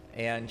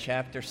and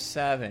chapter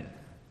 7.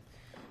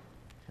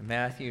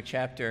 Matthew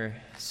chapter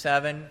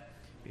 7,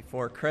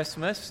 before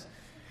Christmas,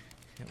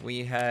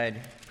 we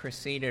had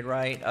proceeded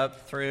right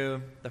up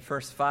through the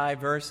first 5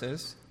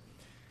 verses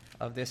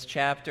of this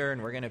chapter,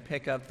 and we're going to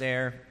pick up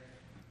there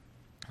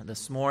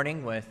this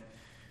morning with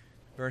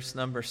verse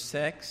number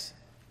 6.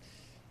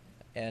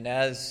 And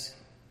as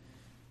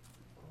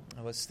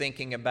I was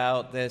thinking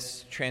about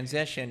this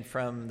transition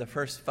from the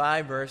first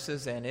 5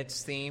 verses and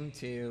its theme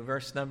to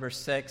verse number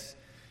 6,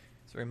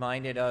 I was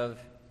reminded of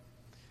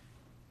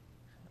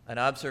an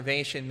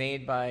observation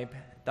made by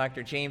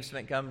Dr. James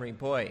Montgomery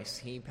Boyce.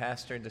 He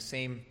pastored the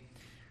same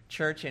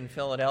church in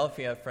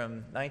Philadelphia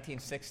from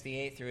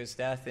 1968 through his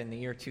death in the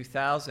year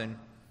 2000.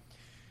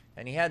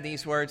 And he had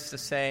these words to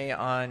say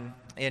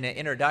in an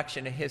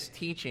introduction to his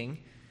teaching,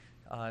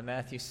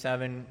 Matthew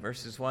 7,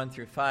 verses 1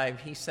 through 5.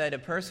 He said, "A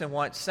person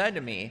once said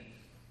to me,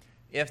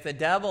 if the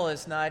devil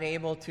is not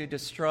able to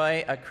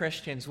destroy a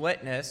Christian's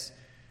witness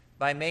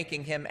by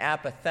making him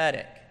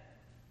apathetic,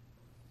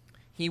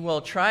 he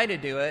will try to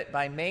do it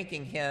by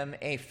making him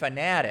a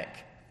fanatic.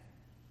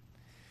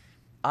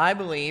 I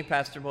believe,"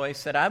 Pastor Boyce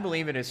said, "I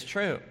believe it is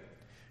true.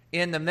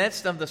 In the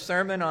midst of the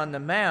Sermon on the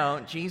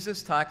Mount,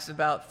 Jesus talks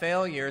about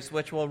failures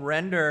which will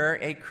render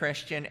a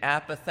Christian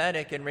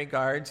apathetic in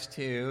regards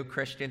to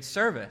Christian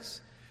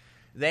service.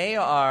 They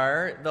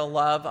are the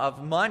love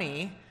of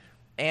money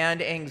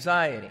and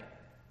anxiety."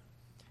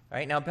 All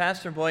right, now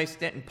Pastor Boyce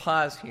didn't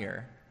pause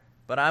here,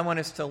 but I want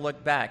us to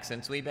look back,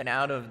 since we've been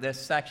out of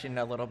this section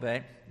a little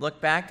bit.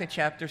 Look back to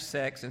chapter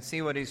 6 and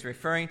see what he's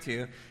referring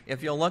to.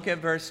 If you'll look at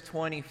verse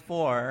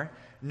 24,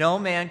 "No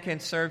man can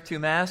serve 2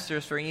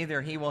 masters, for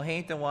either he will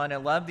hate the one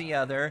and love the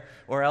other,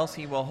 or else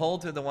he will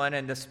hold to the one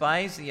and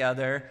despise the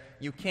other.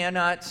 You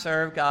cannot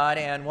serve God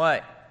and"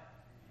 what?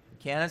 You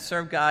cannot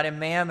serve God and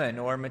mammon,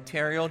 or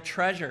material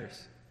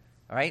treasures.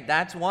 All right,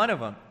 that's one of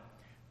them.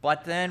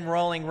 But then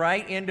rolling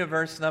right into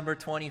verse number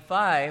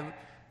 25,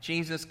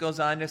 Jesus goes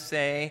on to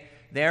say,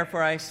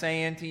 "Therefore I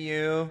say unto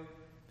you,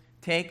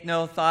 take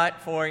no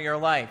thought for your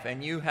life."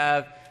 And you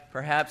have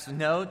perhaps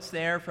notes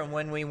there from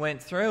when we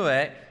went through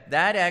it.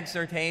 That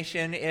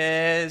exhortation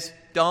is,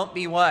 don't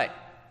be what?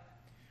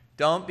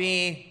 Don't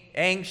be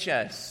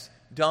anxious.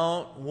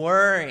 Don't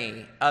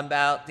worry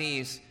about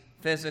these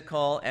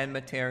physical and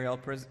material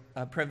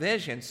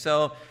provisions.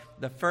 So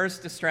the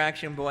first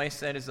distraction, Boyce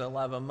said, is the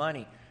love of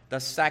money. The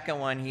second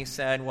one, he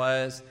said,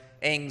 was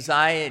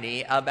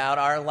anxiety about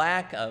our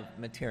lack of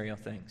material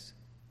things.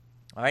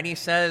 All right, he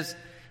says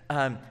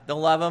the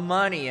love of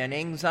money and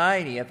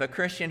anxiety. If a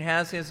Christian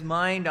has his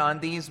mind on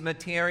these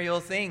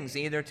material things,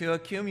 either to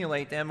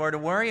accumulate them or to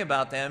worry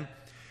about them,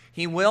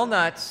 he will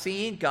not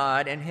see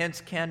God and hence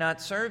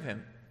cannot serve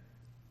him.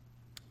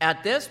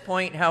 At this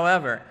point,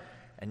 however,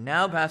 and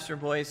now Pastor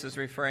Boyce is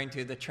referring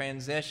to the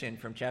transition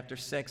from chapter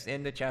 6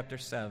 into chapter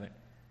 7.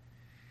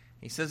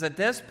 He says at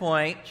this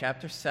point,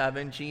 chapter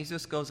 7,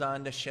 Jesus goes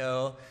on to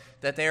show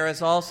that there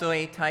is also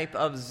a type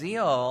of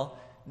zeal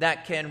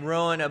that can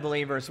ruin a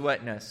believer's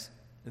witness.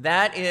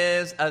 That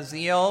is a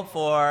zeal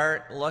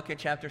for, look at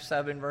chapter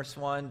 7, verse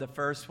 1, the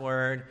first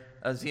word,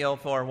 a zeal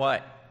for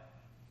what?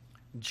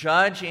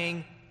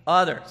 Judging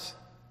others.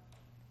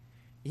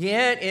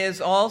 It is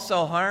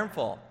also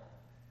harmful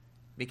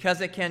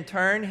because it can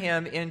turn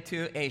him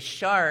into a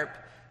sharp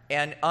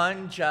and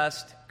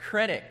unjust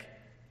critic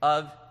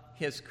of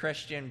his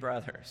Christian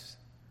brothers.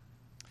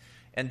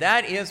 And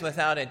that is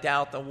without a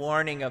doubt the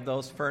warning of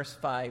those first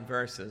 5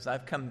 verses.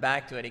 I've come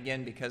back to it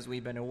again because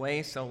we've been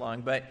away so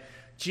long, but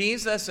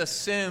Jesus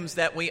assumes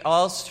that we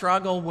all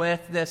struggle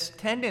with this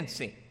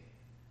tendency.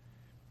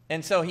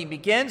 And so he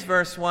begins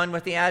verse 1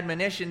 with the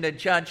admonition to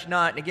judge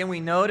not. And again, we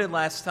noted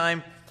last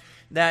time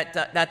that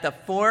the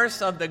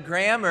force of the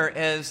grammar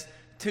is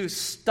to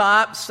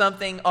stop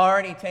something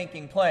already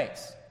taking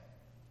place.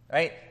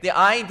 Right? The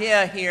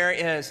idea here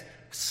is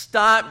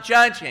stop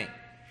judging.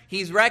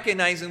 He's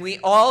recognizing we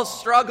all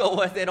struggle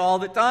with it all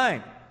the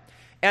time.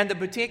 And the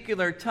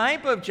particular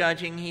type of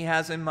judging he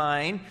has in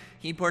mind,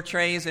 he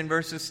portrays in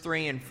verses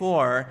 3 and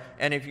 4.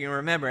 And if you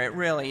remember, it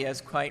really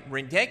is quite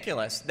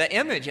ridiculous. The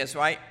image is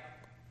right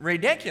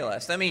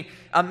ridiculous. I mean,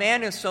 a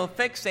man is so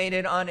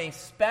fixated on a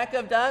speck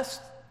of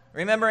dust,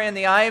 remember, in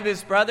the eye of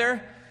his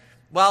brother,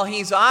 while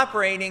he's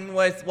operating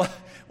with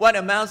what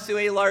amounts to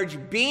a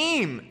large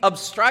beam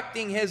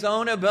obstructing his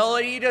own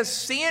ability to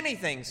see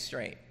anything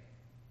straight.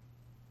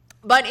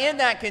 But in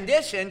that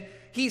condition,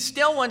 he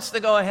still wants to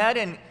go ahead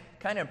and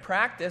kind of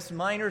practice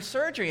minor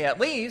surgery, at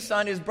least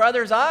on his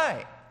brother's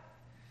eye.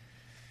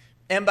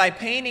 And by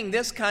painting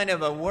this kind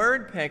of a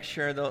word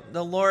picture,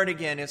 the Lord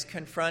again is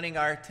confronting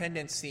our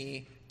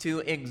tendency to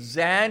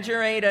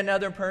exaggerate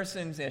another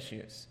person's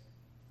issues.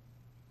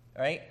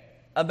 Right?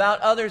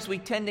 About others, we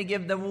tend to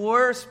give the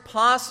worst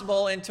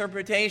possible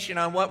interpretation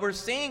on what we're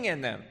seeing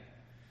in them.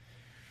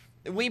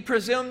 We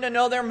presume to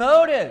know their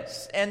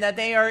motives and that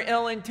they are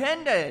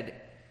ill-intended.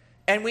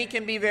 And we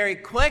can be very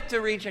quick to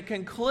reach a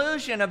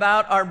conclusion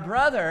about our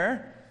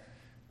brother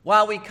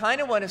while we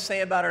kind of want to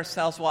say about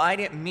ourselves, well, I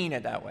didn't mean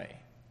it that way.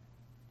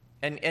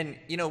 And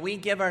you know, we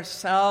give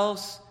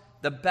ourselves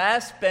the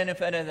best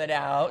benefit of the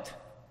doubt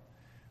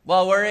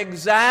while we're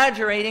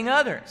exaggerating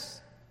others.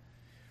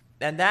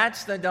 And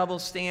that's the double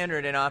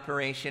standard in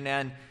operation.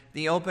 And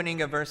the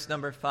opening of verse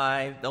number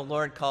 5, the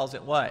Lord calls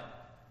it what?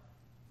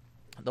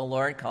 The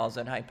Lord calls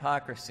it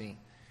hypocrisy.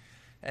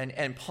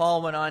 And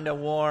Paul went on to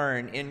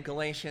warn in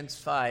Galatians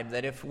 5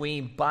 that if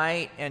we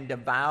bite and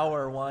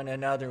devour one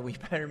another, we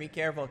better be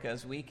careful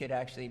because we could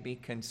actually be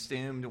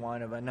consumed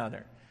one of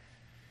another.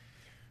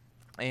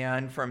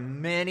 And for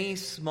many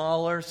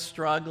smaller,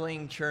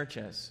 struggling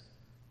churches,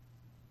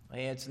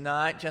 it's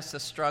not just a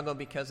struggle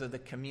because of the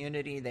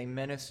community they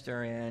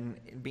minister in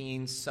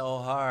being so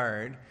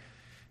hard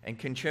and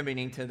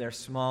contributing to their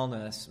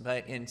smallness,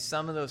 but in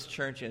some of those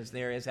churches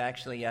there is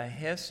actually a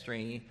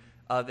history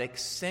of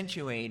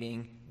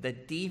accentuating the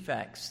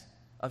defects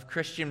of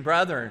Christian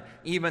brethren,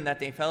 even that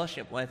they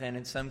fellowship with, and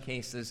in some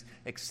cases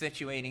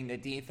accentuating the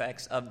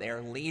defects of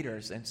their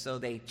leaders. And so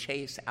they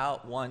chase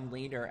out one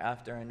leader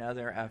after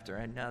another after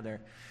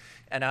another.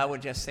 And I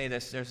would just say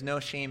this, there's no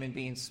shame in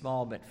being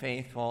small but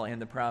faithful in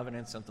the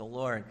providence of the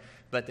Lord.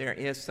 But there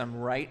is some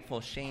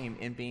rightful shame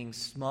in being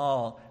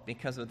small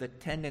because of the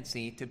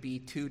tendency to be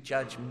too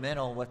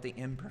judgmental with the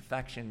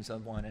imperfections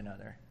of one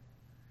another.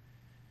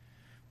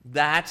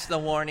 That's the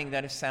warning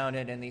that is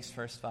sounded in these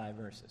first 5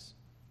 verses.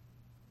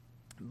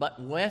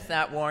 But with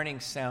that warning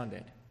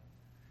sounded,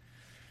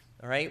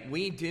 all right,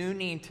 we do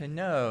need to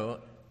know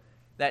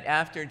that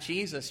after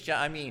Jesus,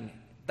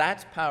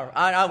 that's power.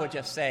 I would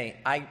just say,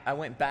 I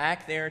went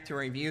back there to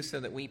review so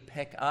that we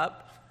pick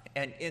up,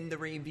 and in the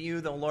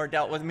review, the Lord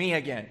dealt with me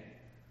again.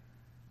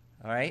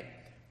 All right?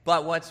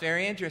 But what's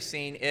very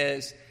interesting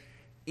is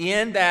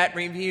in that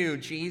review,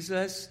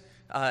 Jesus,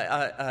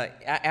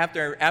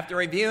 after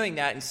reviewing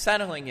that and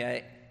settling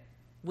it,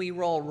 we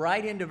roll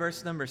right into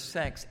verse number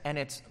 6, and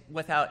it's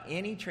without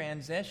any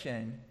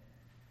transition.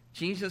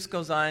 Jesus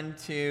goes on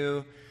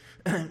to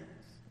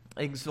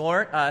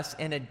exhort us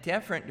in a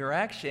different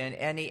direction,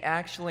 and he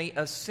actually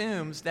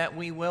assumes that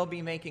we will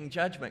be making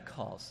judgment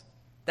calls.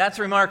 That's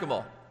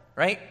remarkable,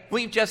 right?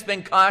 We've just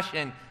been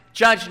cautioned,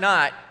 judge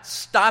not,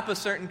 stop a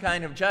certain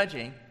kind of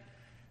judging,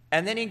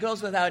 and then he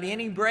goes without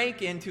any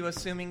break into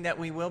assuming that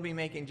we will be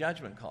making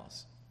judgment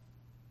calls.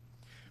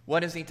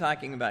 What is he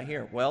talking about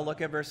here? Well,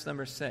 look at verse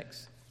number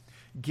 6.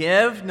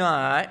 Give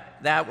not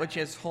that which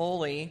is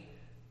holy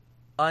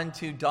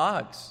unto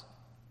dogs,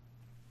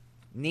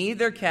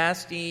 neither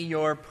cast ye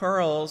your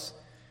pearls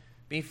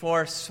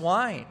before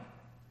swine,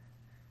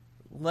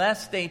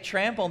 lest they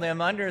trample them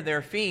under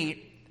their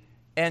feet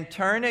and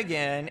turn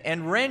again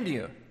and rend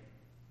you.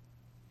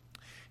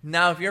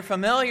 Now, if you're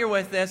familiar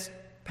with this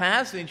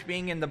passage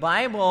being in the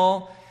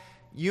Bible,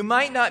 you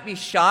might not be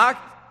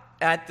shocked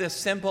at this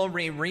simple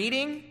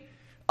rereading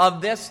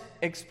of this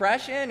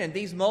expression and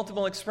these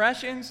multiple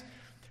expressions.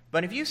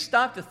 But if you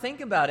stop to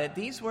think about it,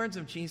 these words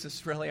of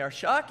Jesus really are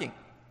shocking.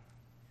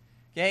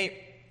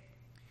 Okay?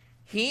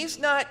 He's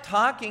not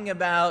talking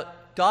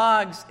about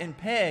dogs and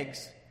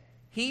pigs.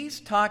 He's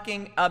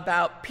talking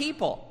about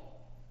people.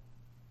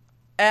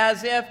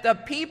 As if the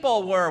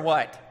people were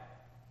what?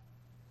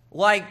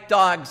 Like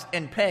dogs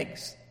and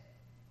pigs.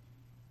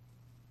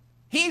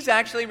 He's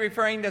actually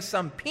referring to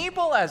some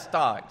people as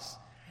dogs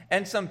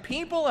and some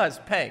people as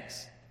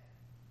pigs.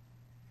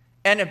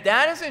 And if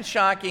that isn't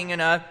shocking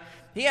enough,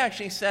 he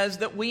actually says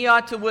that we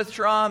ought to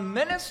withdraw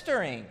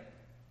ministering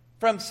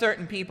from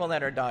certain people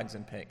that are dogs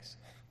and pigs.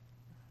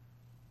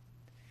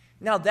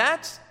 Now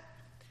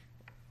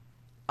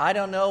I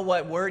don't know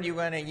what word you're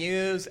going to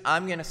use.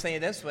 I'm going to say it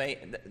this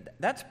way.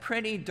 That's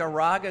pretty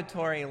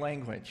derogatory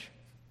language.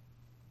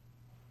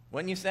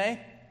 Wouldn't you say?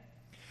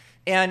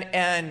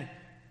 And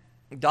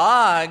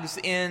dogs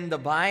in the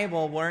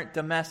Bible weren't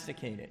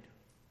domesticated.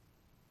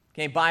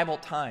 Okay, Bible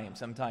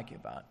times I'm talking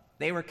about.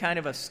 They were kind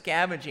of a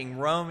scavenging,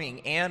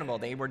 roaming animal.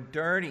 They were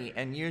dirty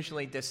and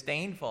usually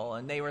disdainful,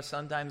 and they were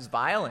sometimes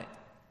violent.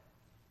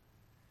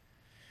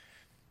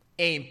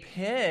 A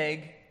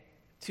pig,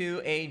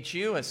 to a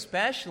Jew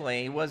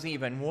especially, was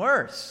even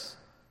worse.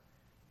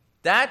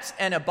 That's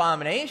an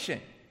abomination.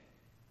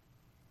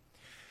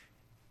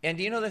 And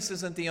do you know this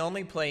isn't the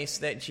only place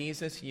that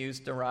Jesus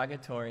used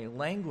derogatory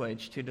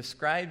language to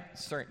describe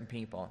certain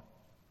people?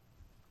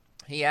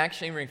 He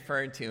actually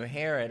referred to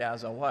Herod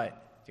as a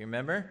what? Do you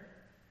remember?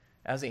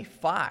 As a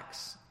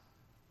fox.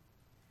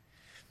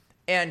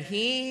 And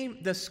he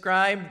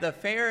described the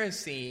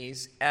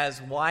Pharisees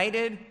as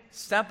whited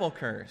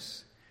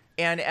sepulchres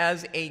and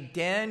as a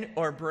den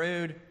or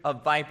brood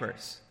of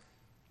vipers.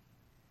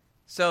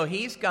 So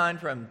he's gone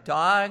from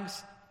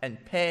dogs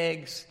and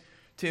pigs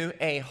to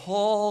a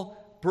whole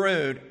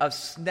brood of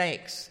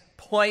snakes,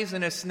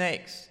 poisonous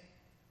snakes.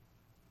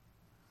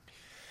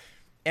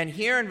 And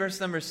here in verse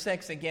number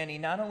 6, again, he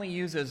not only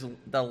uses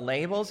the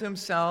labels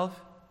himself,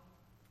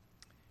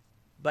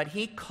 but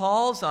he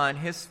calls on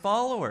his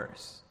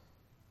followers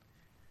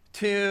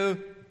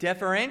to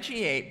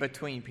differentiate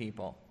between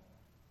people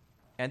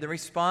and to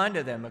respond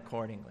to them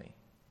accordingly.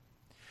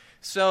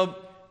 So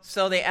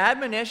the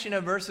admonition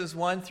of verses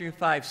 1 through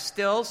 5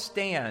 still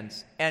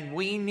stands, and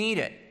we need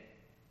it.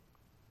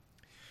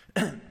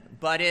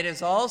 But it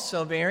is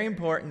also very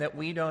important that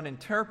we don't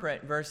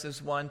interpret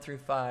verses 1 through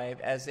 5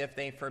 as if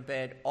they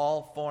forbid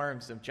all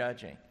forms of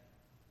judging.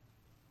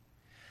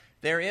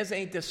 There is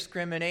a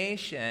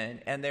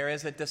discrimination and there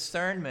is a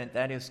discernment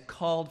that is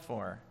called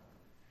for.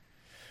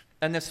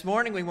 And this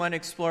morning we want to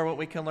explore what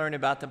we can learn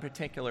about the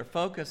particular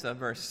focus of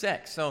verse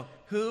 6. So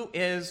who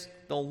is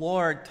the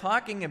Lord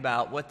talking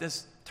about with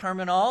this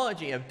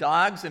terminology of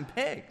dogs and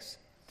pigs?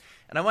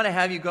 And I want to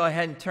have you go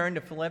ahead and turn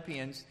to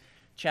Philippians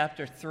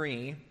chapter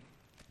 3.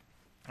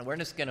 And we're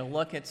just going to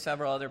look at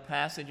several other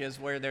passages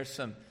where there's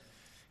some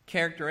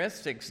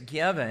characteristics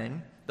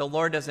given. The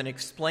Lord doesn't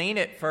explain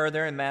it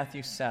further in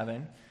Matthew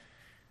 7.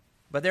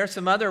 But there are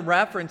some other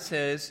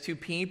references to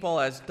people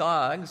as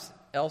dogs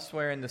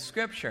elsewhere in the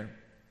Scripture.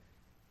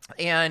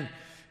 And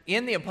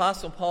in the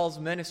Apostle Paul's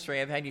ministry,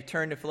 I've had you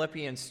turn to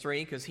Philippians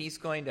 3 because he's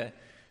going to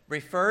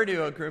refer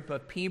to a group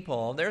of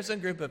people. There's a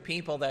group of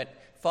people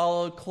that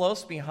followed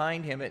close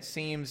behind him, it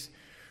seems,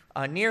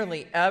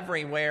 nearly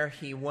everywhere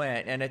he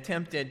went and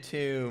attempted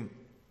to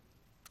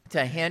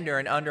hinder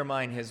and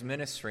undermine his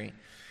ministry.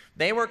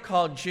 They were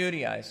called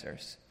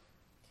Judaizers.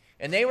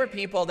 And they were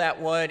people that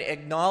would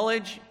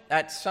acknowledge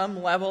at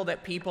some level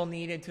that people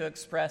needed to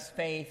express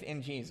faith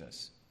in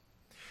Jesus.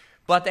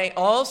 But they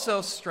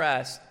also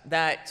stressed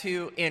that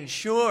to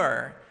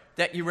ensure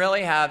that you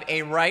really have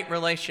a right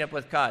relationship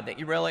with God, that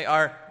you really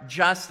are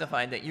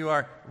justified, that you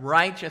are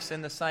righteous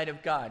in the sight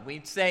of God,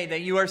 we'd say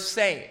that you are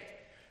saved.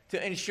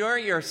 To ensure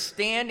you're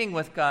standing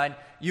with God,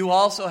 you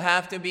also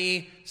have to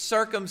be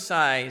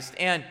circumcised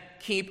and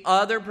keep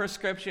other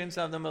prescriptions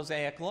of the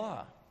Mosaic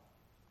law.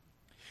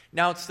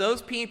 Now, it's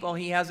those people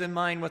he has in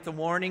mind with the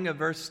warning of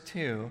verse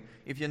 2.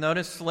 If you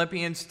notice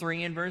Philippians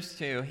 3 and verse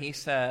 2, he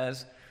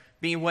says,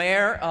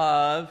 beware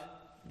of,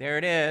 there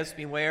it is,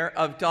 beware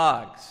of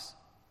dogs.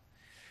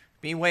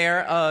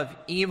 Beware of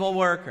evil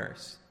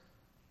workers.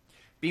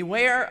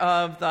 Beware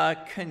of the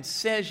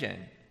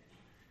concision.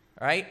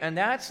 Right? And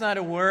that's not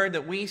a word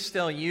that we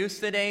still use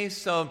today.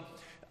 So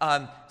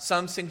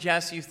some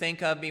suggest you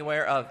think of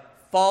beware of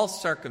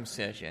false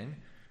circumcision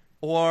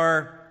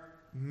or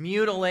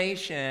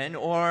mutilation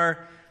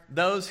or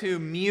those who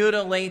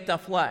mutilate the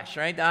flesh.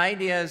 Right? The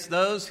idea is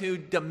those who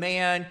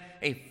demand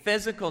a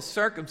physical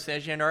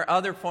circumcision or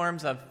other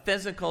forms of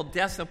physical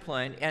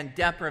discipline and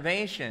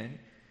deprivation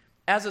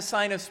as a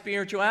sign of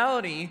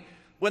spirituality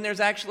when there's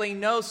actually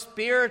no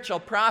spiritual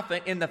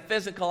profit in the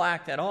physical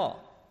act at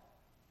all.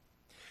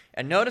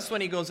 And notice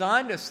when he goes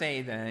on to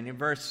say then in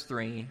verse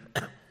 3,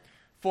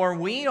 for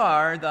we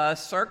are the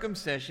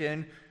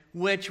circumcision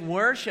which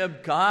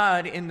worship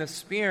God in the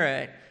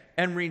Spirit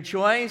and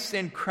rejoice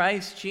in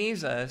Christ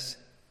Jesus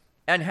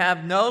and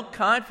have no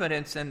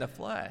confidence in the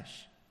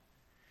flesh.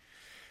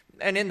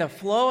 And in the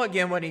flow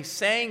again, what he's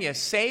saying is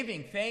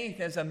saving faith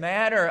is a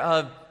matter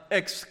of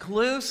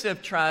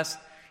exclusive trust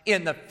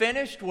in the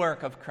finished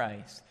work of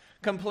Christ,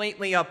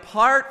 completely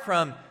apart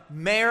from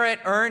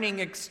merit-earning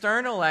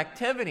external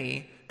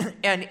activity.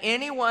 And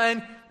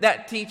anyone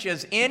that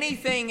teaches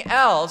anything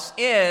else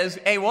is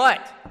a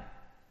what?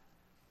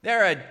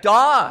 They're a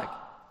dog,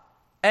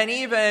 and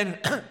even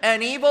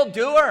an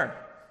evildoer.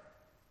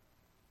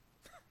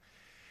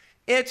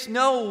 It's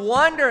no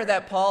wonder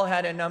that Paul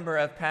had a number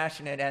of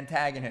passionate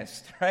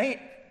antagonists,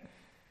 right?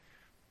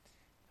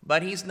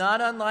 But he's not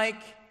unlike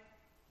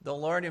the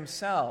Lord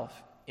himself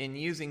in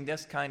using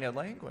this kind of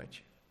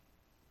language.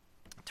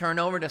 Turn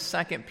over to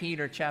 2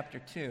 Peter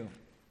chapter 2.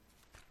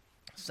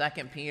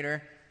 2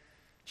 Peter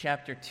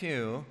chapter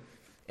 2,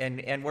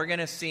 and we're going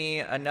to see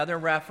another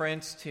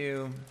reference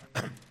to,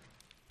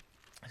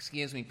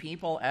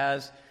 people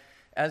as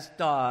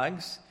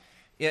dogs.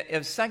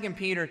 If 2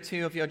 Peter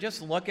 2, if you'll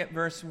just look at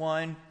verse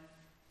 1,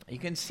 you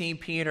can see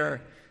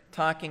Peter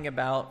talking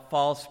about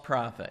false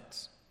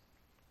prophets.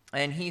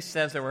 And he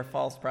says there were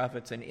false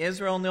prophets in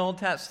Israel in the Old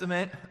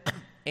Testament,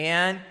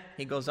 and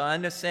he goes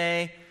on to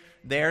say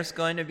there's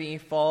going to be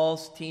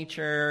false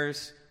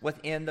teachers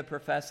within the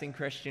professing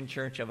Christian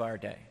church of our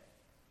day.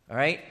 All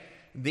right?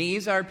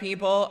 These are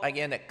people,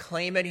 again, that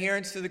claim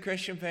adherence to the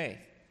Christian faith.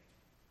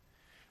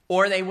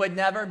 Or they would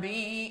never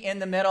be in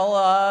the middle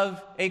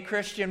of a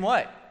Christian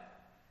what?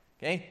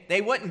 Okay? They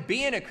wouldn't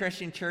be in a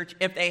Christian church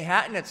if they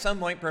hadn't at some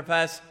point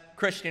professed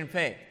Christian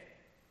faith.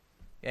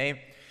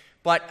 Okay?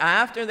 But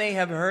after they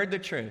have heard the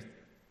truth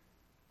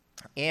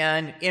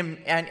and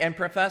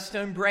professed to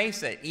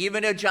embrace it,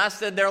 even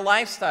adjusted their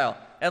lifestyle,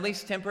 at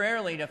least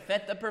temporarily, to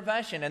fit the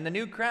profession and the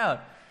new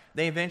crowd,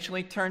 they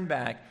eventually turn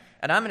back.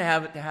 And I'm going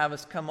to have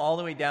us come all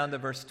the way down to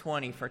verse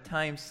 20 for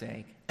time's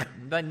sake.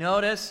 But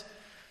notice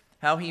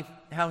how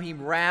he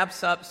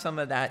wraps up some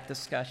of that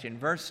discussion.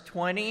 Verse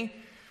 20,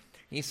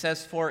 he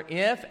says, for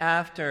if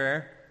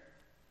after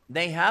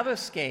they have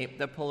escaped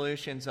the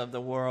pollutions of the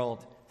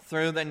world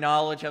through the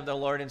knowledge of the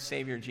Lord and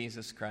Savior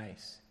Jesus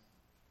Christ.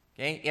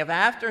 Okay? If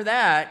after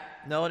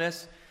that,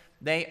 notice,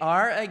 they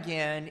are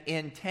again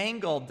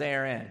entangled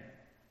therein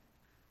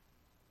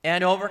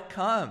and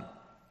overcome,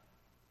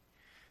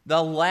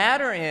 the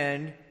latter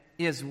end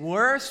is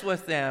worse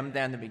with them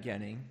than the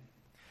beginning.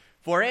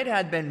 For it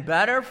had been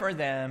better for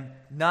them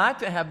not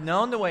to have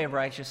known the way of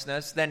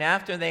righteousness than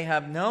after they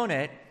have known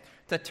it,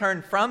 to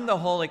turn from the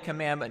holy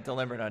commandment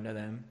delivered unto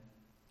them.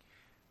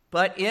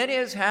 But it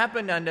has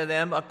happened unto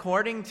them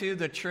according to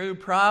the true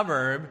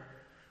proverb,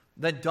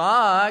 the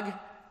dog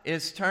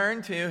is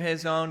turned to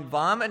his own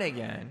vomit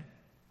again,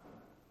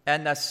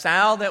 and the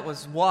sow that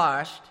was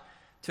washed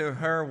to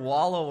her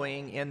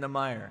wallowing in the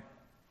mire.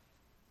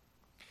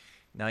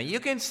 Now you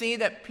can see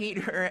that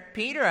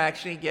Peter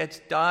actually gets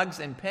dogs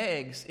and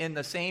pigs in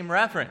the same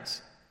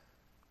reference.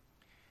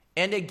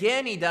 And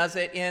again, he does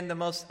it in the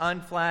most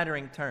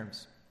unflattering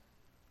terms.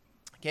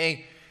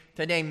 Okay,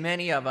 today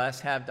many of us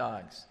have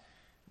dogs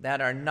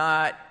that are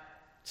not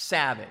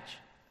savage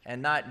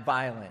and not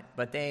violent,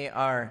 but they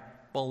are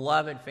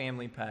beloved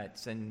family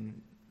pets.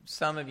 And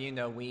some of you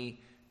know we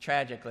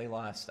tragically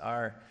lost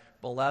our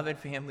beloved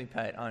family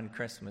pet on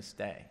Christmas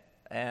Day.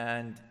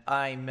 And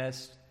I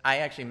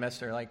actually miss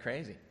her like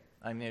crazy.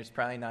 I mean, there's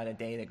probably not a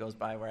day that goes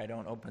by where I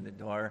don't open the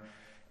door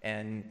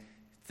and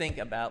think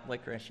about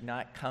Licorice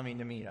not coming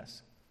to meet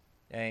us.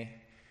 Okay?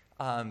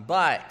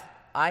 But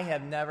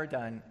I've never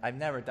done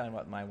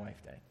what my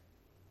wife did.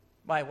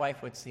 My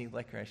wife would see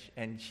Licorice,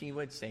 and she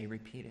would say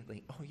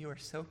repeatedly, "Oh, you are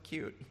so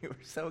cute. You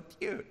are so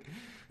cute."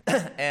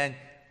 And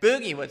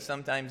Boogie would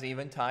sometimes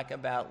even talk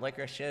about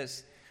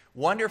Licorice's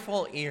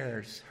wonderful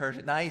ears, her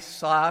nice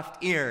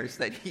soft ears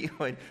that he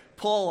would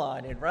pull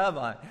on and rub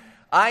on.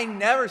 I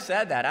never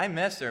said that. I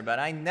miss her, but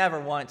I never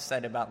once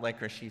said about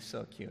Licorice, she's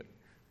so cute.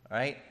 All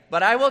right?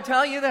 But I will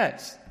tell you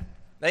this,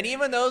 that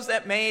even those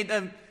that made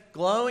the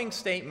glowing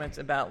statements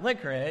about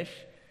Licorice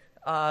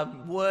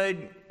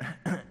would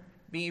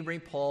be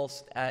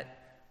repulsed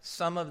at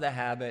some of the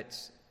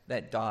habits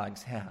that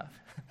dogs have.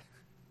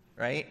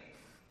 Right?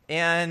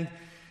 And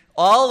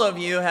all of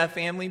you have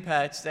family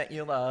pets that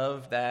you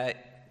love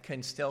that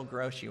can still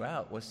gross you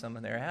out with some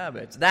of their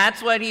habits.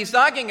 That's what he's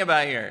talking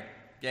about here.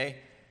 Okay?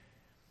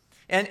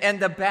 And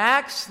the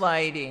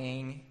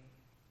backsliding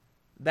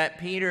that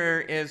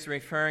Peter is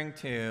referring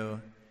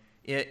to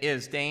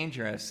is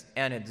dangerous,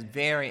 and it's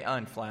very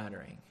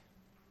unflattering.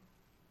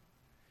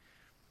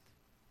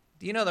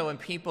 Do you know that when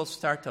people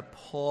start to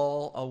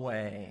pull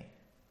away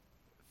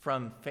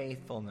from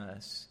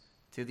faithfulness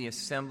to the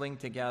assembling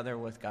together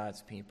with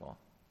God's people,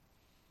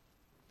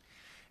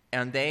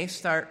 and they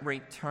start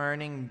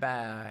returning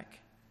back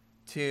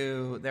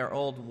to their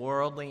old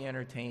worldly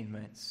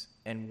entertainments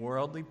and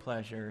worldly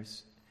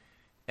pleasures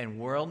and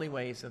worldly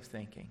ways of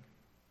thinking,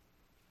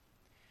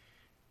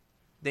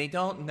 they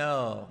don't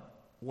know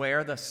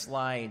where the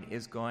slide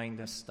is going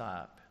to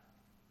stop.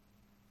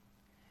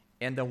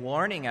 And the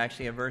warning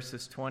actually of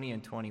verses 20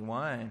 and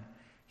 21,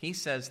 he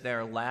says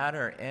their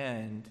latter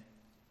end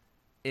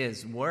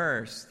is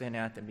worse than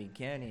at the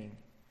beginning.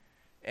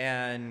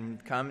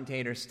 And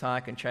commentators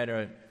talk and try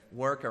to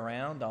work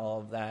around all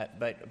of that,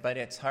 but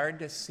it's hard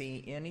to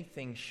see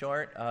anything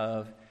short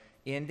of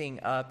ending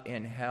up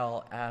in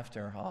hell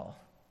after all.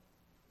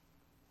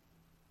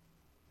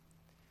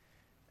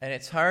 And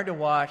it's hard to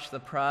watch the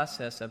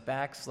process of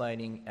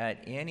backsliding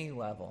at any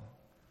level,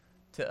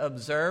 to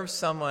observe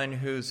someone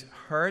who's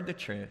heard the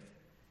truth,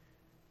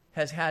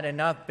 has had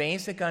enough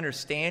basic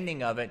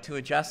understanding of it to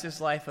adjust his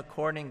life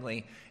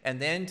accordingly,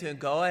 and then to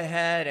go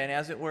ahead and,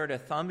 as it were, to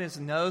thumb his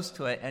nose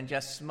to it and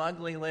just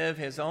smugly live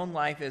his own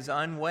life his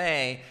own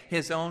way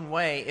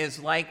is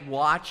like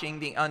watching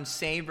the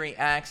unsavory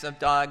acts of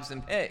dogs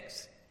and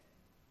pigs.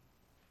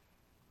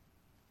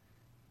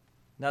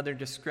 Another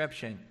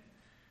description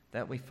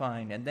that we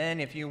find. And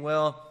then, if you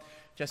will,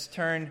 just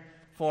turn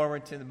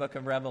forward to the book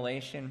of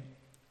Revelation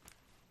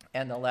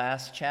and the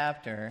last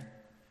chapter,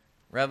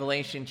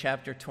 Revelation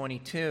chapter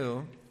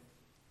 22.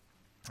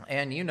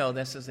 And you know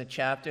this is a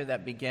chapter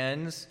that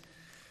begins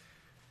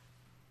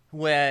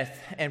with,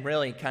 and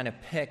really kind of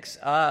picks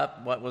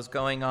up what was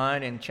going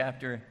on in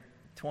chapter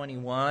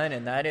 21,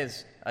 and that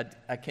is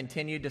a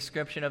continued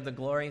description of the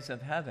glories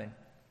of heaven.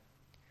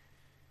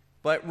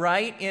 But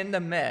right in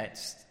the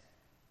midst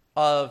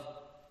of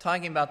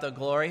talking about the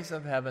glories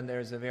of heaven,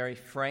 there's a very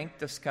frank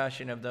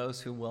discussion of those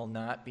who will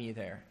not be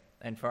there.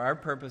 And for our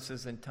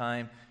purposes in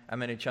time, I'm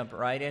going to jump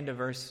right into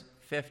verse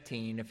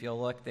 15. If you'll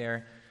look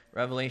there,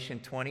 Revelation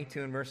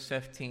 22 and verse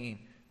 15.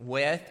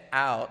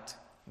 Without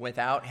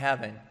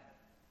heaven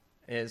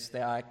is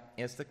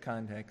the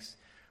context.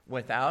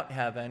 Without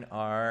heaven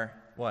are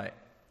what?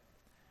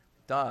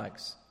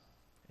 Dogs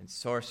and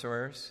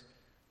sorcerers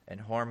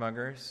and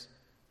whoremongers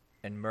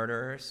and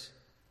murderers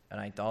and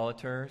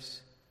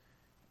idolaters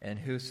and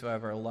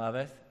whosoever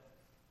loveth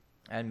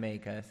and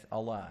maketh a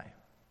lie.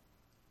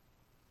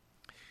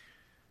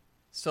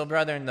 So,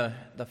 brethren,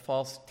 the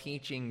false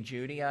teaching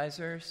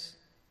Judaizers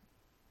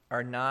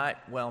are not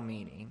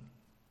well-meaning.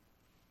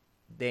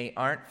 They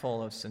aren't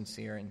full of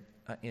sincere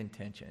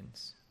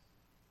intentions.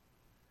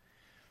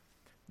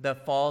 The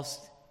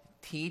false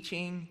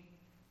teaching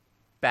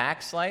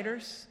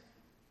backsliders,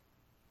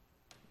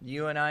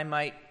 you and I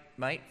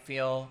might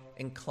feel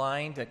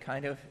inclined to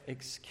kind of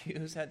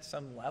excuse at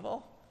some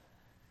level.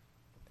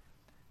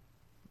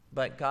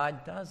 But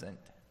God doesn't.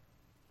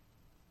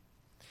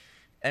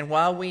 And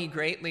while we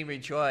greatly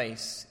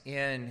rejoice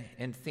in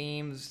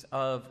themes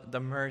of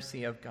the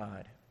mercy of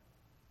God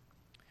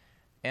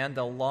and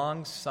the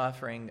long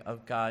suffering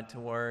of God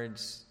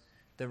towards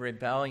the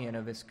rebellion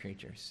of his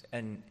creatures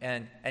and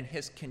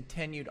his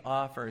continued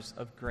offers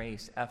of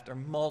grace after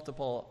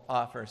multiple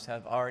offers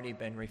have already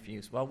been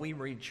refused, while we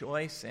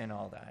rejoice in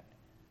all that,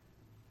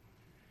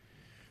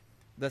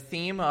 the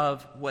theme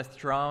of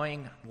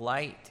withdrawing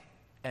light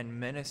and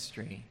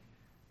ministry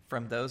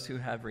from those who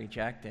have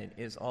rejected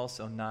is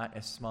also not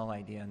a small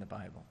idea in the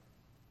Bible.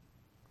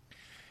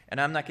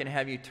 And I'm not going to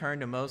have you turn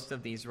to most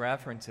of these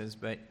references,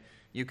 but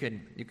you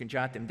can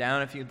jot them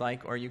down if you'd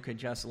like, or you could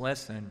just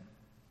listen.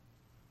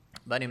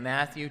 But in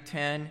Matthew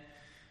 10,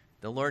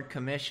 the Lord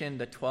commissioned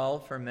the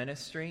 12 for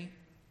ministry.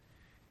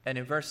 And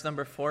in verse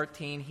number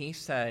 14, he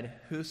said,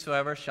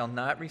 "Whosoever shall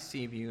not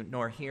receive you,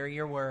 nor hear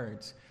your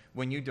words,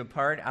 when you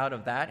depart out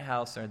of that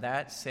house or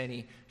that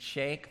city,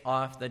 shake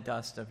off the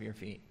dust of your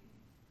feet."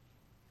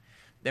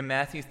 In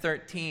Matthew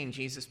 13,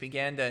 Jesus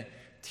began to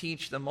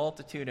teach the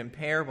multitude in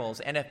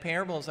parables. And if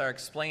parables are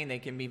explained, they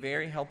can be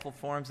very helpful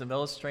forms of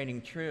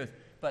illustrating truth.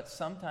 But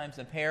sometimes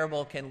a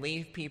parable can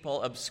leave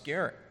people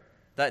obscure.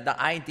 The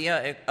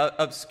idea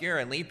obscure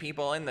and leave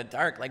people in the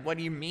dark. Like, what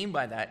do you mean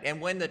by that?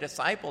 And when the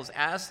disciples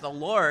asked the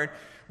Lord,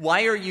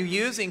 why are you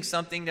using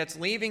something that's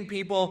leaving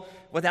people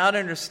without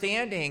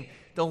understanding?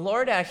 The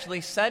Lord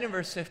actually said in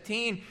verse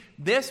 15,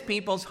 this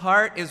people's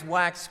heart is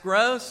waxed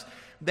gross.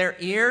 Their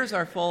ears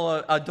are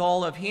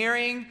dull of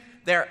hearing.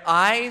 Their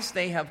eyes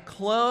they have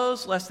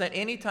closed, lest at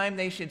any time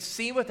they should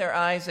see with their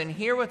eyes and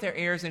hear with their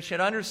ears and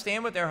should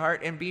understand with their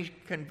heart and be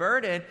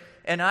converted,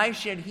 and I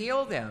should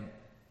heal them.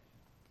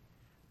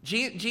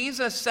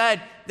 Jesus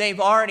said they've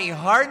already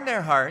hardened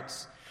their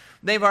hearts,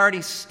 they've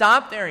already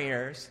stopped their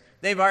ears,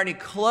 they've already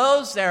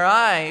closed their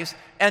eyes,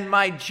 and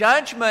my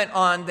judgment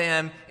on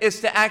them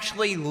is to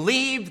actually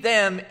leave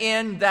them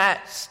in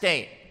that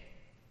state.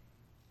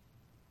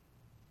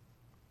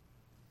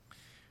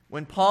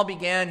 When Paul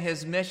began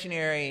his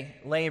missionary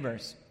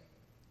labors,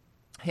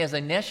 his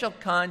initial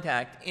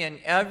contact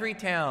in every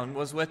town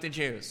was with the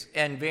Jews,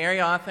 and very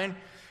often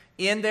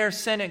in their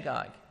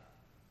synagogue.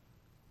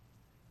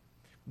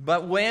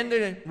 But when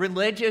the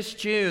religious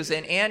Jews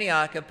in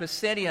Antioch of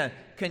Pisidia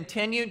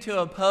continued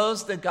to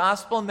oppose the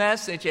gospel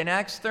message, in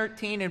Acts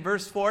 13 and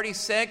verse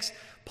 46,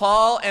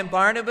 Paul and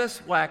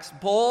Barnabas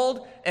waxed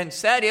bold and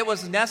said it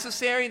was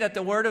necessary that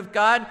the word of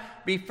God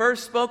be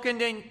first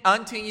spoken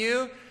unto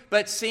you,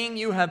 but seeing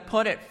you have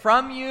put it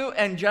from you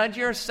and judge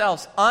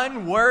yourselves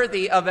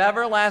unworthy of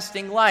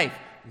everlasting life,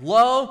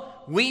 lo,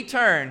 we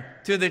turn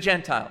to the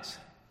Gentiles.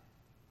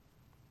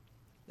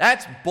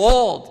 That's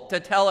bold to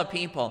tell a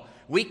people.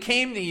 We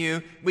came to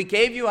you, we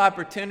gave you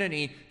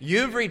opportunity,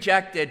 you've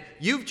rejected,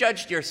 you've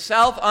judged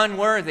yourself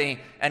unworthy,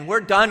 and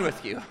we're done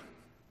with you.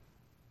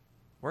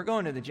 We're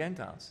going to the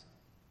Gentiles.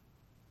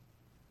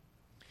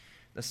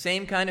 The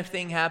same kind of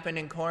thing happened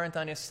in Corinth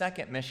on his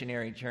second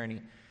missionary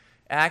journey.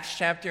 Acts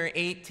chapter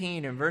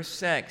 18 and verse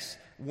 6,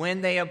 when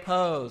they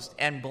opposed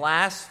and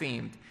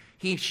blasphemed,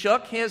 he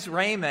shook his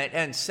raiment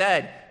and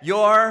said,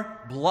 your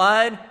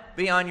blood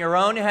be on your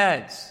own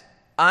heads.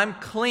 I'm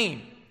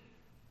clean.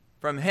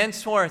 From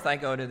henceforth I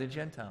go to the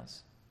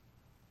Gentiles.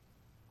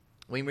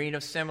 We read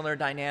of similar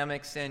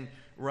dynamics in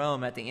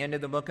Rome at the end of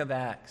the book of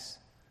Acts.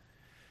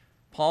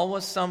 Paul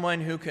was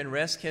someone who could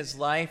risk his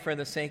life for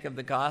the sake of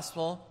the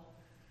gospel,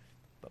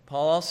 but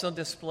Paul also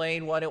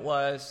displayed what it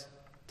was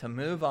to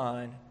move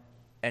on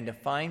and to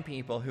find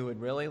people who would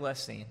really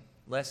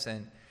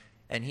listen,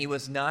 and he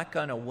was not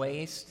going to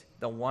waste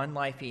the one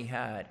life he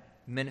had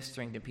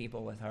ministering to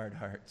people with hard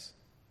hearts.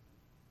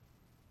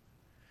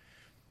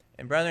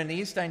 And brethren,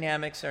 these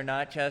dynamics are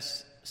not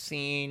just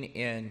seen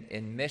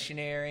in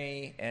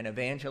missionary and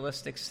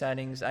evangelistic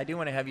settings. I do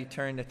want to have you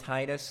turn to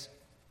Titus.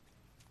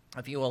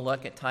 If you will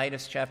look at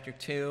Titus chapter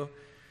 2.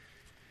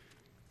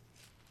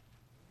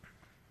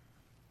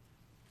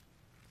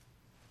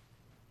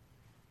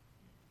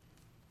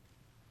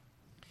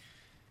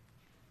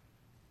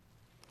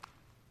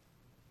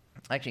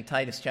 Actually,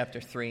 Titus chapter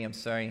 3, I'm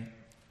sorry.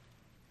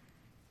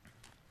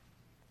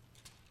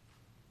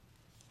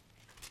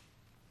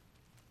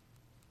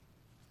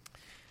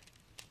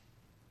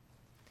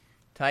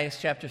 Titus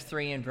chapter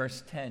 3 and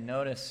verse 10.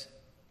 Notice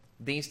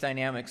these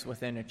dynamics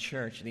within a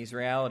church, these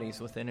realities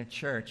within a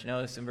church.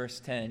 Notice in verse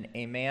 10,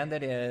 a man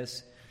that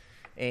is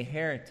a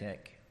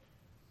heretic.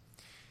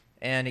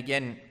 And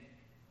again,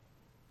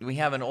 we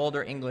have an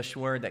older English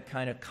word that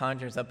kind of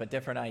conjures up a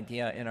different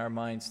idea in our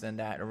minds than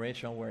that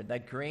original word.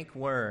 That Greek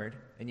word,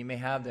 and you may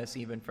have this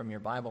even from your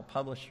Bible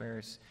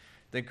publishers,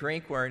 the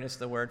Greek word is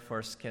the word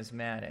for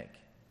schismatic.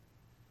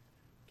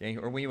 Okay,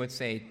 or we would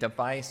say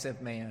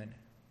divisive man,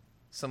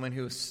 someone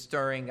who's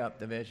stirring up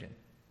division.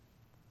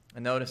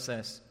 And notice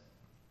this,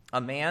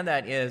 a man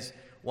that is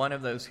one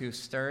of those who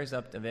stirs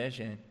up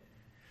division,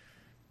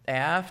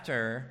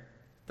 after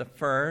the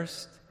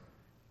first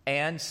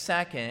and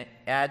second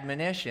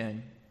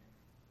admonition,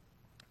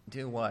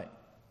 do what?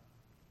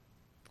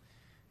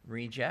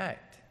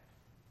 Reject.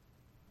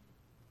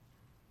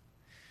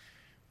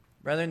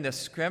 Brethren, the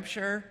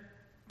Scripture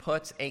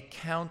puts a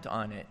count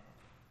on it.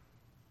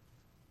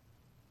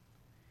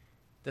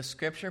 The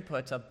Scripture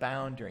puts a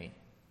boundary.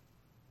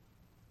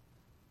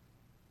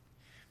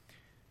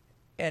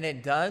 And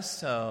it does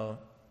so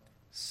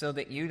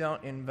that you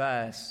don't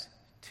invest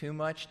too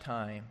much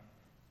time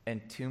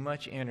and too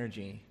much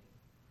energy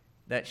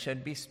that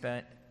should be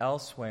spent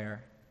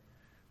elsewhere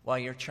while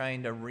you're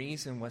trying to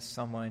reason with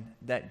someone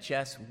that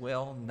just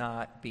will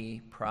not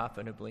be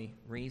profitably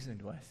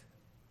reasoned with.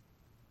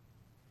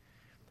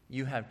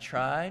 You have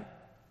tried,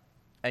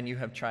 and you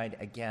have tried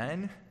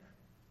again,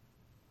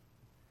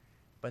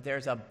 but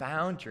there's a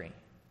boundary.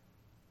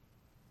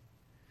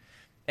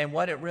 And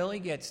what it really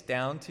gets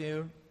down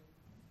to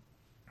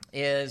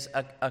is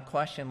a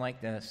question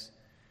like this.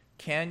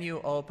 Can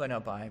you open a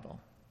Bible?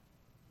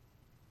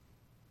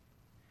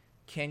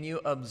 Can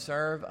you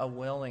observe a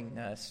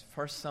willingness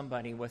for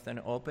somebody with an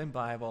open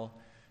Bible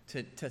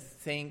to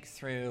think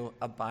through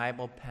a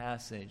Bible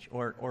passage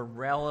or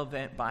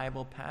relevant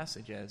Bible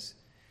passages?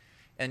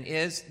 And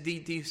do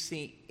you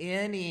see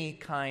any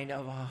kind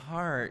of a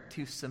heart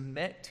to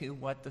submit to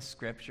what the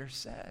Scripture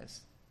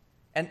says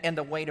and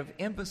the weight of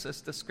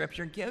emphasis the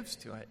Scripture gives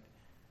to it?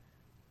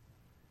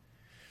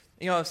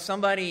 You know, if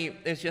somebody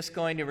is just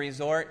going to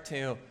resort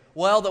to,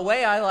 well, the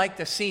way I like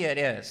to see it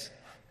is,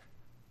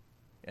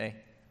 okay?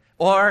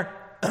 Or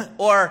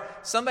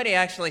somebody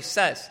actually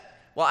says,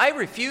 well, I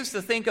refuse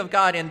to think of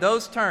God in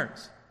those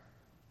terms.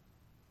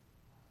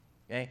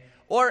 Okay?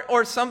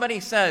 Or somebody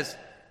says,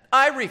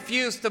 I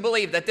refuse to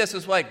believe that this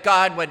is what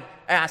God would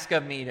ask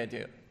of me to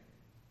do.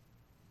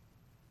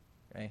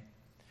 Okay?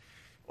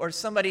 Or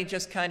somebody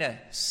just kind of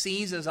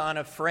seizes on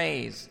a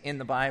phrase in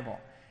the Bible,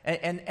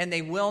 and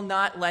they will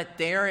not let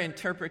their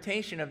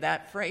interpretation of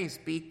that phrase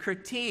be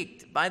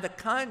critiqued by the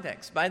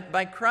context,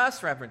 by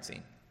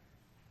cross-referencing.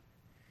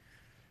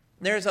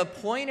 There's a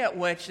point at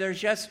which there's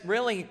just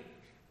really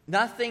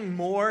nothing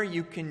more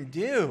you can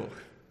do.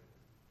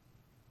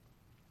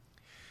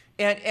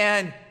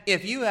 And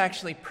if you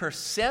actually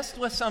persist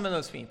with some of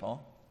those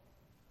people,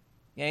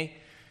 okay,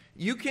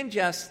 you can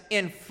just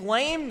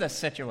inflame the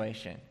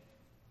situation.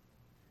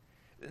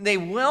 They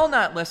will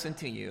not listen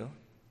to you.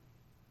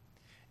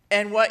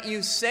 And what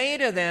you say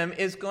to them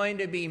is going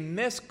to be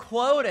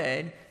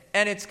misquoted,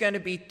 and it's going to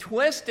be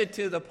twisted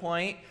to the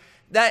point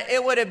that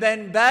it would have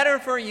been better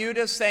for you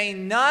to say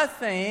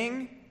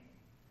nothing,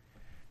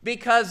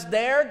 because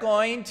they're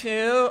going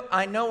to,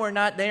 I know we're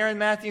not there in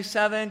Matthew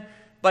 7,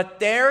 but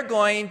they're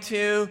going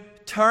to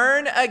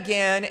turn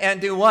again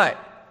and do what?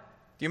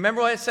 Do you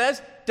remember what it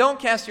says? Don't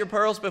cast your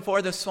pearls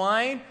before the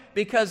swine,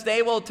 because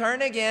they will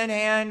turn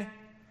again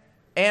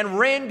and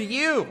rend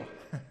you.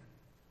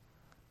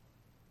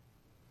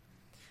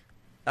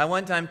 I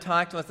one time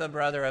talked with a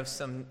brother of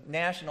some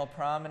national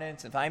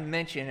prominence. If I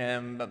mention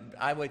him,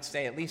 I would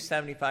say at least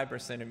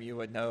 75% of you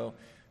would know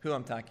who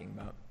I'm talking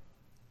about.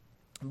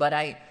 But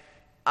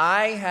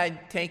I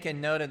had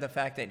taken note of the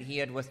fact that he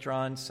had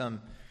withdrawn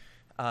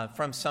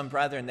from some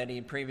brethren that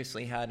he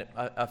previously had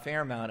a fair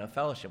amount of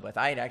fellowship with.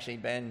 I had actually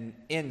been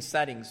in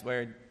settings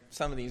where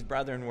some of these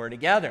brethren were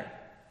together,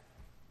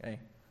 okay,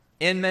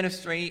 in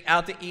ministry,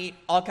 out to eat,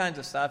 all kinds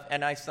of stuff,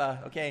 and I saw,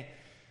 okay,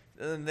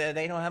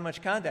 they don't have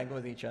much contact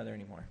with each other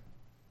anymore.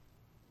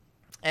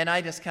 And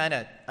I just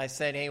I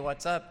said, hey,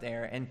 what's up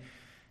there?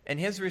 And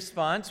his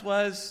response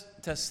was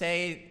to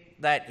say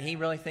that he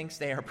really thinks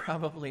they are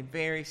probably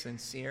very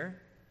sincere.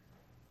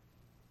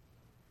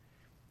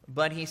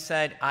 But he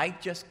said, I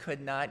just could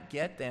not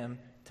get them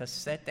to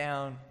sit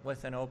down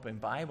with an open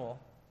Bible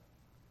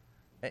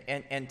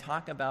and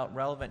talk about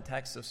relevant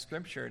texts of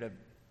Scripture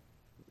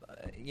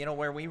to,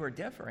 where we were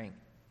differing.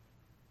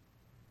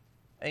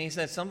 And he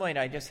said, at some point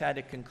I just had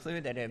to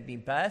conclude that it would be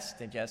best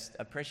to just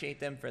appreciate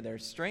them for their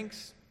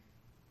strengths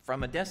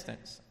from a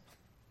distance.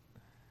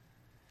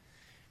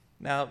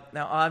 Now,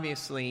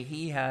 obviously,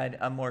 he had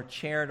a more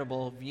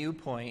charitable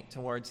viewpoint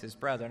towards his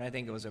brother, and I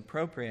think it was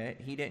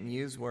appropriate. He didn't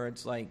use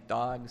words like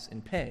dogs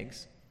and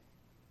pigs.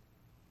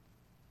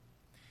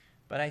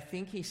 But I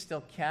think he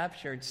still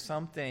captured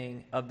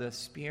something of the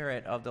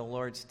spirit of the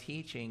Lord's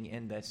teaching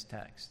in this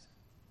text.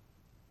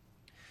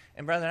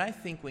 And brethren, I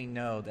think we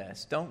know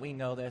this. Don't we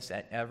know this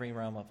at every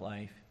realm of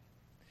life?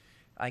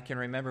 I can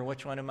remember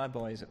which one of my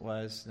boys it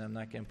was, and I'm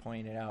not going to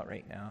point it out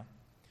right now.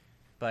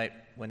 But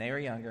when they were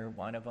younger,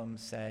 one of them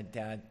said,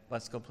 Dad,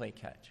 let's go play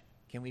catch.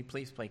 Can we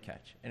please play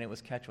catch? And it was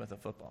catch with a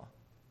football.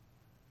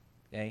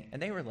 Okay?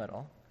 And they were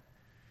little.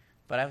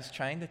 But I was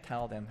trying to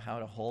tell them how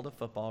to hold a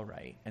football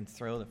right and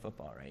throw the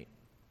football right.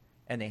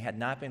 And they had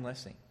not been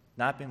listening,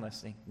 not been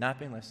listening, not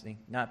been listening,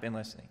 not been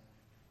listening.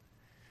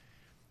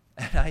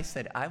 And I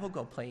said, I will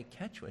go play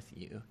catch with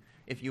you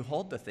if you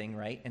hold the thing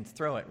right and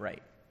throw it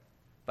right.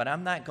 But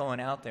I'm not going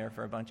out there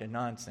for a bunch of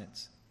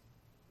nonsense.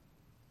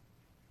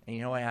 And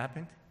you know what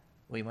happened?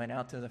 We went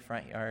out to the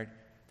front yard,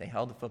 they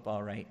held the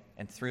football right,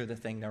 and threw the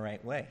thing the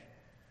right way.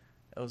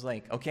 It was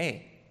like,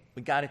 okay,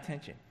 we got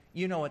attention.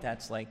 You know what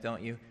that's like,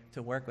 don't you?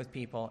 To work with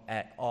people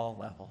at all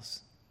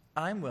levels.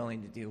 I'm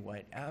willing to do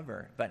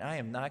whatever, but I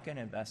am not going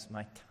to invest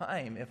my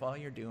time if all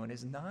you're doing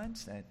is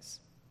nonsense.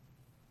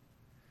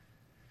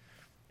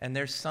 And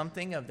there's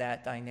something of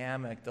that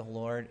dynamic the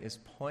Lord is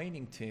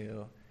pointing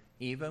to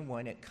even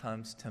when it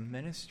comes to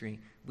ministry.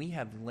 We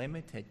have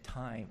limited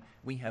time.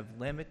 We have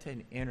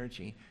limited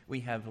energy.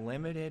 We have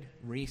limited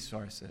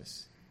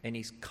resources. And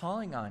he's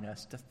calling on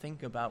us to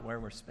think about where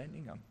we're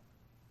spending them.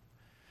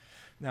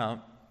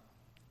 Now,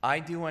 I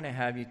do want to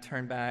have you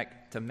turn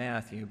back to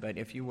Matthew, but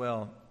if you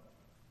will,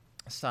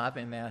 stop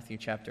in Matthew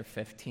chapter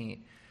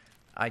 15.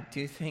 I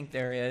do think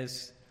there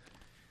is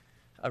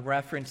a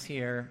reference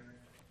here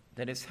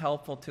that is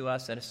helpful to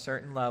us at a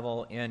certain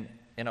level in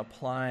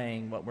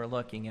applying what we're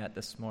looking at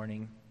this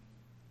morning.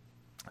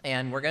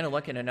 And we're going to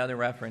look at another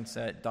reference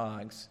at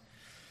dogs.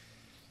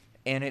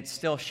 And it's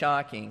still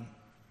shocking,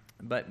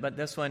 but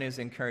this one is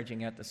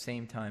encouraging at the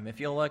same time. If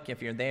you'll look,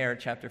 if you're there,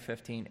 chapter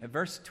 15, at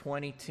verse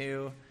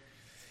 22,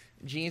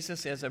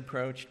 Jesus is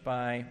approached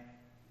by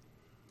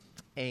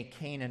a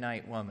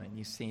Canaanite woman.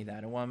 You see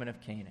that, a woman of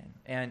Canaan.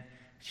 And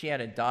she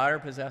had a daughter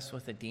possessed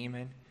with a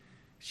demon.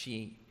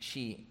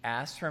 She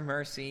asked for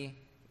mercy.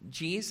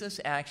 Jesus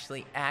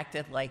actually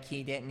acted like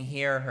he didn't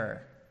hear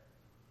her.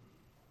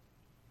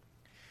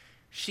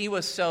 She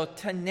was so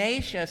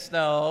tenacious,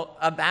 though,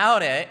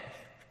 about it.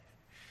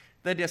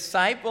 The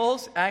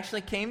disciples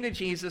actually came to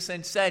Jesus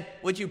and said,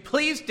 "Would you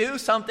please do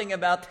something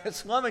about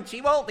this woman?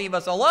 She won't leave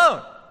us alone."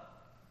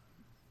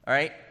 All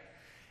right?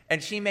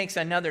 And she makes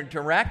another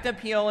direct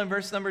appeal in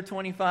verse number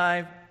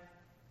 25.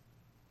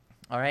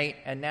 All right?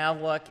 And now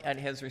look at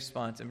his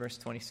response in verse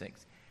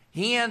 26.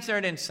 He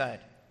answered and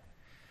said,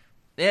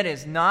 "It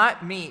is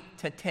not meet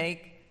to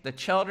take the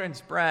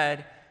children's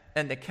bread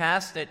and to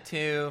cast it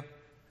to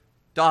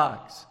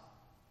dogs."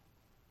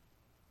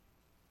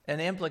 And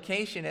the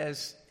implication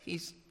is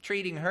he's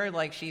treating her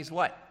like she's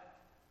what?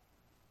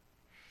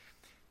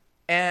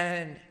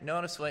 And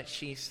notice what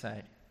she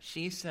said.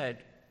 She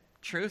said,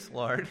 "Truth,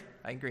 Lord."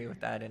 I agree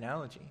with that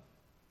analogy.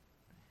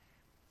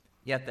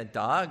 "Yet the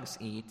dogs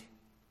eat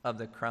of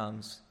the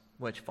crumbs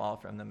which fall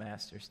from the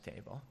master's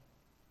table."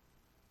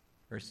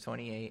 Verse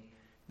 28,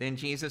 "Then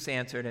Jesus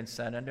answered and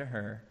said unto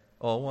her,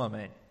 O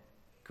woman,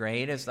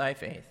 great is thy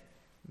faith,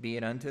 be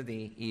it unto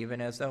thee even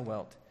as thou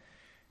wilt.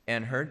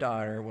 And her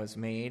daughter was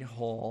made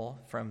whole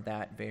from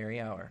that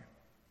very hour."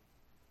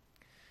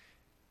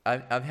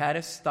 I've had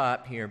to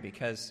stop here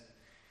because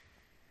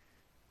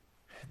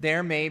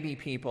there may be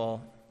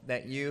people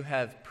that you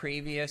have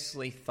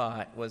previously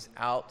thought was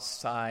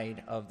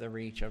outside of the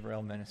reach of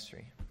real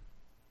ministry,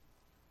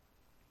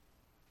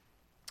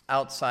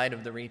 outside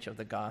of the reach of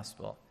the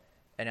gospel,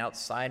 and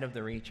outside of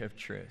the reach of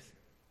truth.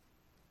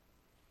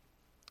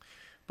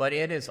 But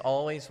it is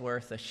always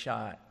worth a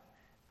shot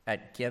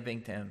at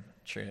giving them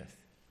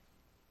truth.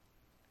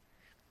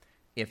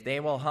 If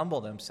they will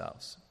humble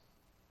themselves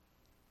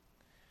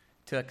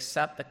to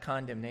accept the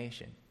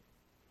condemnation.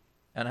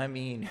 And I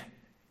mean,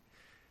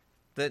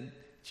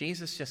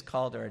 Jesus just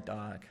called her a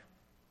dog.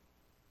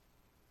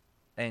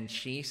 And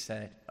she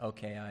said,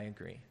 "Okay, I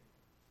agree."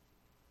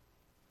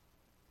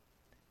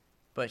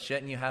 But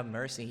shouldn't you have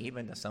mercy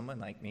even to someone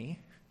like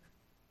me?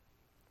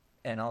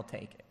 And I'll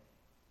take it.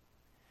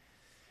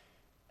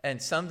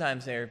 And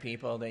sometimes there are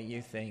people that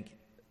you think,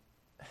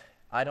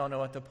 I don't know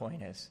what the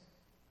point is,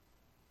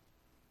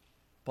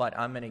 but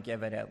I'm going to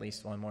give it at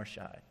least one more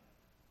shot.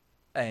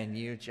 And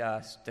you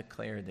just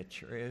declare the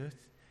truth.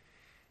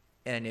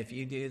 And if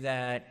you do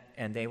that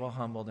and they will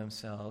humble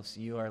themselves,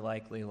 you are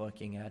likely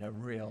looking at a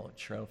real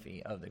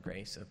trophy of the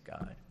grace of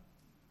God.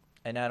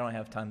 And I don't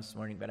have time this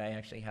morning, but I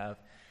actually have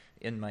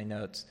in my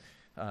notes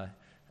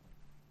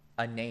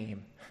a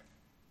name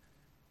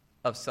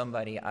of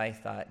somebody I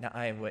thought, now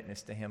I have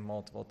witnessed to him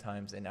multiple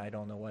times, and I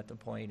don't know what the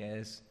point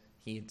is.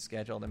 He had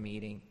scheduled a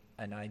meeting,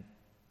 and I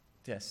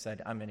just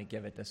said, I'm going to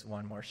give it this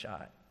one more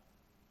shot.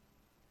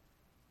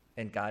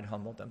 And God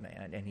humbled the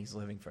man, and he's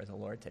living for the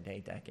Lord today,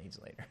 decades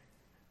later.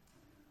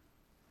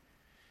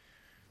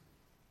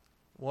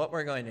 What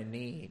we're going to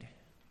need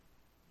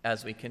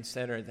as we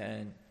consider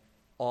then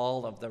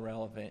all of the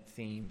relevant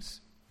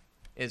themes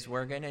is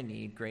we're going to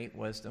need great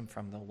wisdom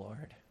from the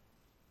Lord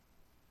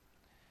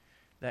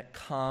that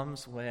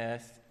comes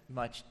with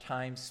much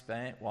time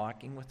spent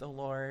walking with the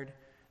Lord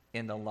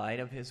in the light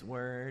of his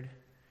word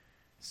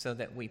so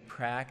that we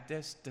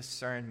practice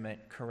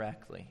discernment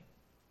correctly.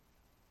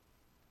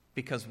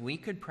 Because we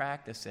could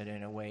practice it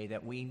in a way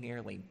that we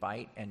nearly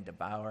bite and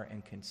devour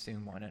and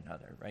consume one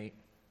another, right?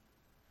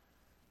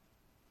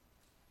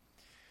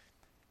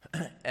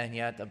 And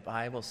yet the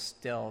Bible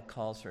still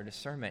calls for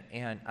discernment.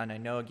 And I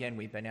know, again,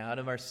 we've been out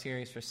of our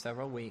series for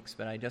several weeks,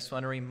 but I just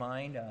want to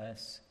remind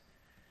us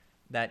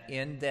that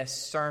in this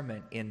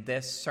Sermon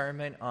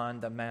on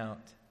the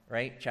Mount,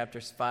 right,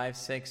 chapters 5,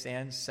 6,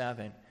 and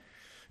 7,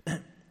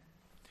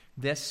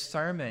 this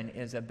sermon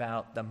is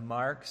about the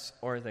marks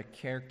or the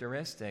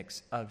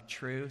characteristics of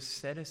true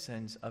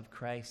citizens of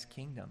Christ's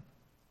kingdom.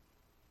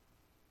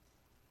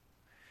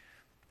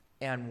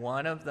 And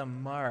one of the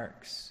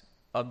marks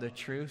of the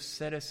true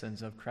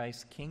citizens of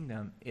Christ's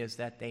kingdom is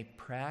that they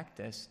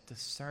practice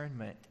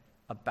discernment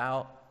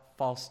about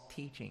false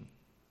teaching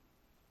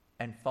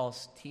and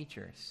false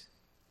teachers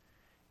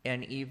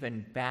and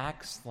even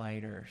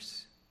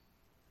backsliders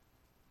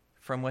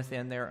from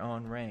within their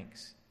own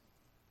ranks.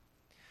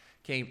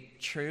 Okay,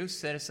 true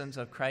citizens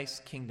of Christ's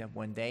kingdom,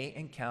 when they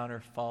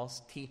encounter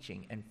false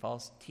teaching and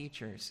false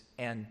teachers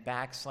and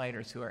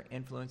backsliders who are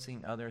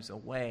influencing others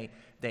away,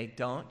 they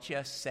don't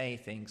just say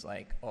things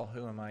like, "Oh,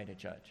 who am I to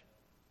judge?"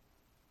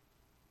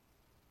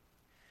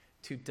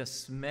 To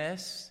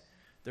dismiss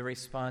the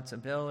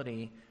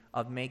responsibility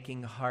of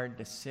making hard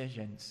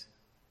decisions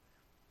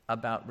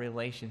about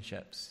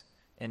relationships,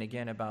 and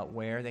again, about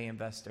where they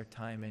invest their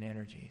time and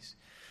energies.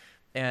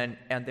 And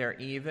they're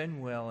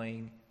even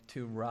willing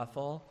to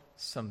ruffle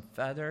some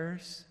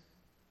feathers,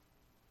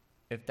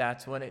 if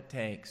that's what it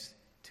takes,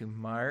 to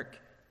mark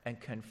and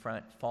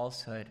confront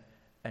falsehood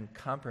and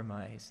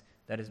compromise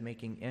that is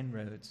making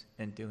inroads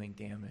and doing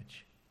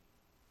damage.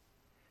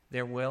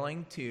 They're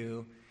willing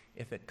to,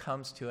 if it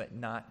comes to it,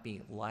 not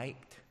be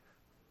liked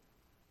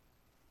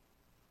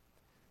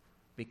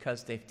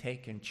because they've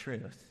taken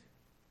truth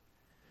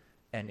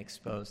and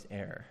exposed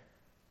error.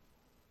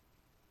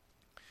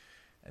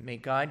 And may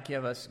God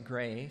give us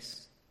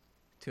grace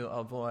to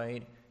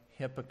avoid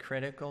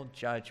hypocritical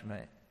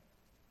judgment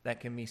that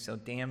can be so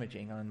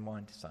damaging on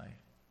one side.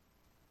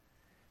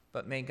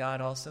 But may God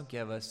also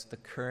give us the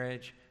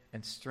courage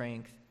and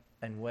strength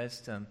and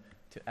wisdom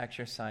to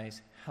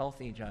exercise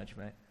healthy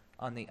judgment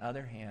on the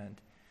other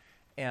hand,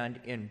 and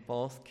in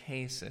both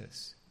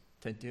cases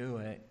to do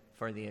it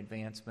for the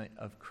advancement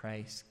of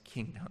Christ's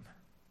kingdom.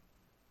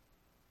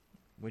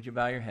 Would you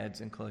bow your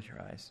heads and close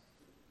your eyes?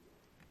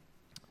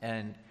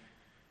 And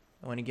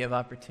I want to give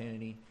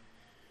opportunity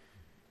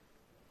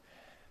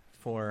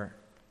for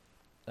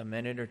a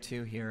minute or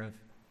two here of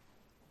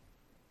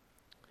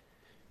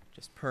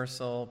just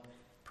personal,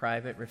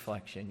 private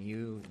reflection.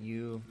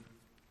 You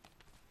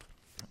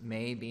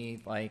may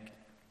be like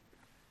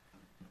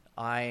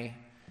I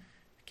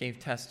gave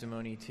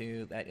testimony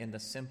to, that in the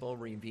simple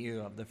review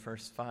of the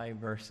first 5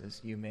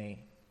 verses, you may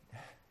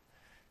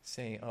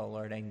say, "Oh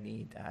Lord, I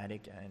need that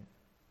again."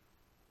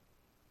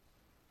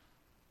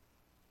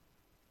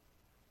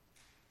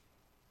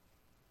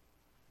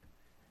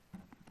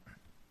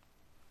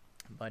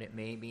 But it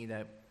may be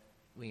that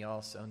we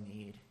also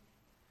need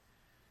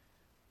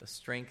the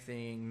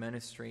strengthening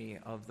ministry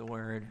of the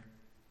Word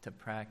to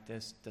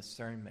practice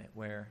discernment,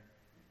 where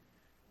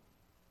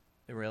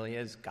there really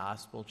is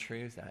gospel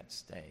truth at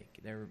stake.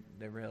 There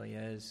really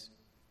is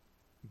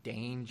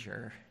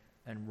danger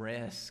and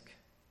risk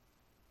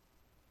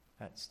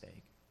at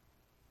stake.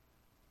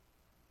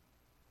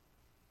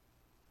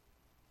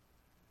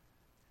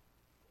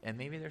 And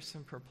maybe there's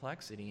some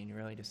perplexity, and you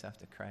really just have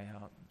to cry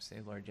out and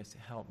say, "Lord, just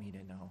help me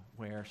to know,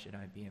 where should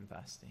I be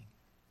investing?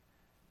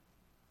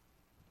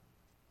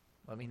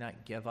 Let me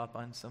not give up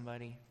on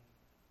somebody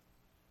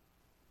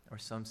or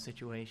some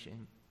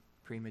situation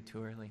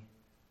prematurely,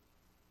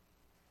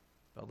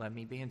 but let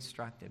me be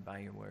instructed by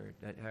your word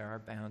that there are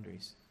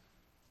boundaries